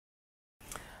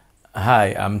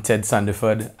Hi, I'm Ted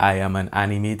Sandiford. I am an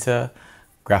animator,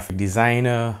 graphic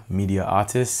designer, media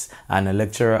artist, and a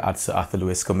lecturer at Sir Arthur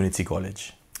Lewis Community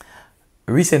College.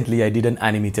 Recently, I did an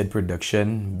animated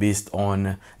production based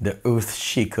on the earth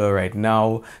shaker right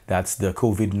now. That's the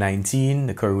COVID-19,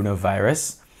 the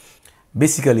coronavirus.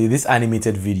 Basically, this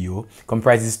animated video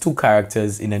comprises two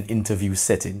characters in an interview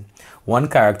setting. One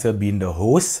character being the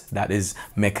host, that is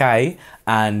Mekai,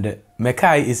 and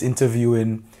Mekai is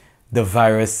interviewing the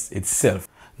virus itself.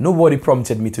 Nobody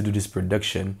prompted me to do this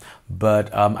production,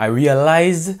 but I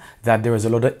realized that there was a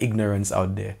lot of ignorance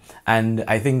out there. And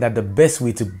I think that the best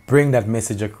way to bring that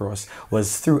message across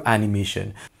was through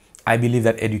animation. I believe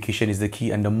that education is the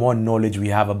key, and the more knowledge we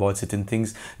have about certain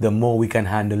things, the more we can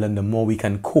handle and the more we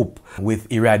can cope with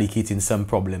eradicating some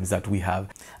problems that we have.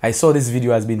 I saw this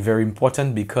video as being very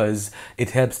important because it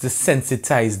helps to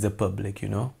sensitize the public,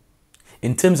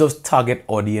 In terms of target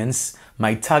audience,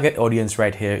 my target audience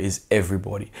right here is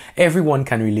everybody. Everyone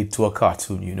can relate to a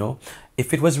cartoon,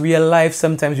 If it was real life,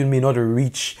 sometimes we may not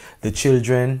reach the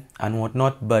children and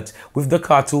whatnot, but with the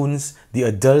cartoons, the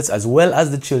adults as well as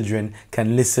the children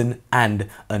can listen and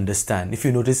understand. If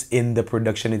you notice in the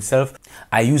production itself,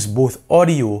 I use both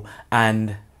audio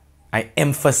and I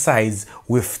emphasize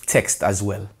with text as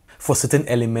well for certain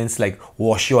elements like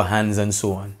wash your hands and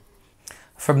so on.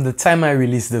 From the time I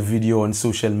released the video on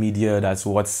social media, that's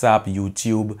WhatsApp,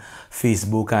 YouTube,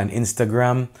 Facebook, and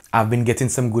Instagram, I've been getting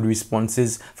some good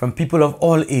responses from people of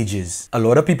all ages. A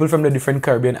lot of people from the different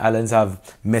Caribbean islands have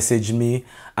messaged me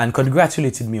and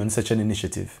congratulated me on such an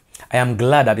initiative. I am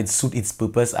glad that it suits its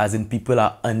purpose, as in people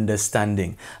are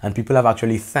understanding, and people have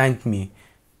actually thanked me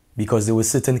because there were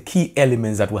certain key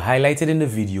elements that were highlighted in the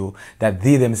video that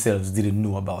they themselves didn't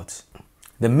know about.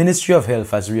 The Ministry of Health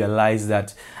has realized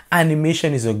that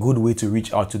animation is a good way to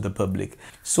reach out to the public.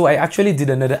 So I actually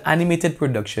did another animated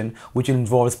production which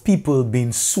involves people being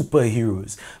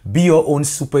superheroes. Be your own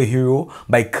superhero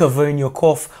by covering your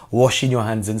cough, washing your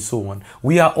hands, and so on.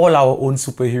 We are all our own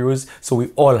superheroes, so we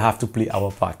all have to play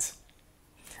our part.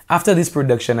 After this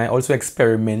production, I also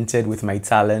experimented with my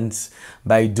talents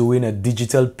by doing a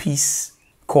digital piece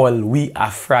called We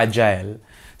Are Fragile.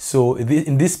 So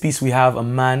in this piece, we have a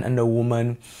man and a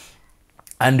woman,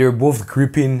 and they're both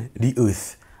gripping the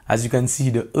earth. As you can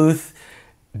see, the earth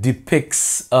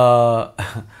depicts a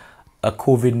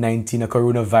COVID-19, a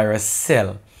coronavirus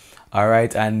cell. All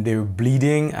right, and they're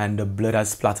bleeding and the blood has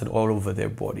splattered all over their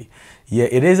body. Yeah,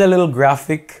 it is a little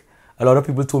graphic. A lot of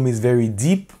people told me it's very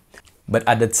deep. But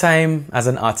at the time, as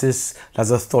an artist,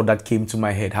 that's a thought that came to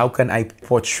my head. How can I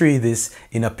portray this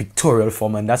in a pictorial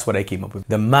form? And that's what I came up with.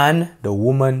 The man, the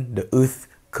woman, the earth,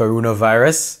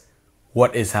 coronavirus.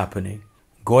 What is happening?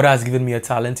 God has given me a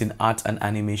talent in art and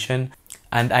animation,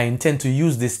 and I intend to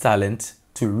use this talent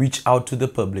to reach out to the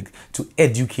public, to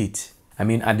educate. I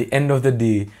mean, at the end of the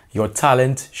day, your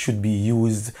talent should be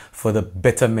used for the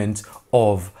betterment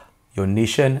of your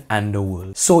nation and the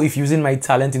world. So if using my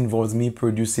talent involves me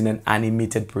producing an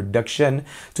animated production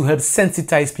to help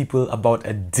sensitize people about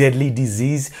a deadly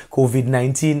disease,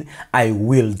 COVID-19, I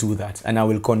will do that, and I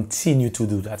will continue to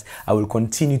do that. I will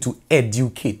continue to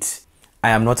educate.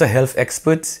 I am not a health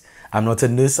expert, I'm not a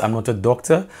nurse, I'm not a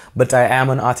doctor, but I am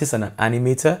an artist and an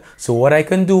animator. So what I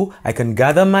can do, I can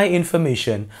gather my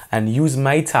information and use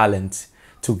my talent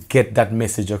to get that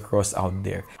message across out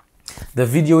there. The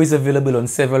video is available on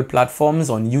several platforms: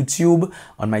 on YouTube,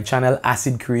 on my channel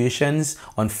Acid Creations,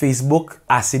 on Facebook,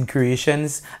 Acid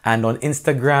Creations, and on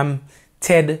Instagram,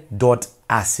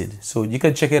 ted.acid. So you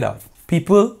can check it out.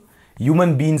 People,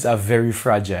 human beings are very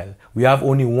fragile. We have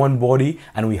only one body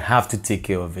and we have to take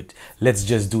care of it. Let's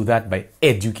just do that by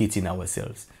educating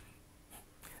ourselves.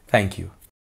 Thank you.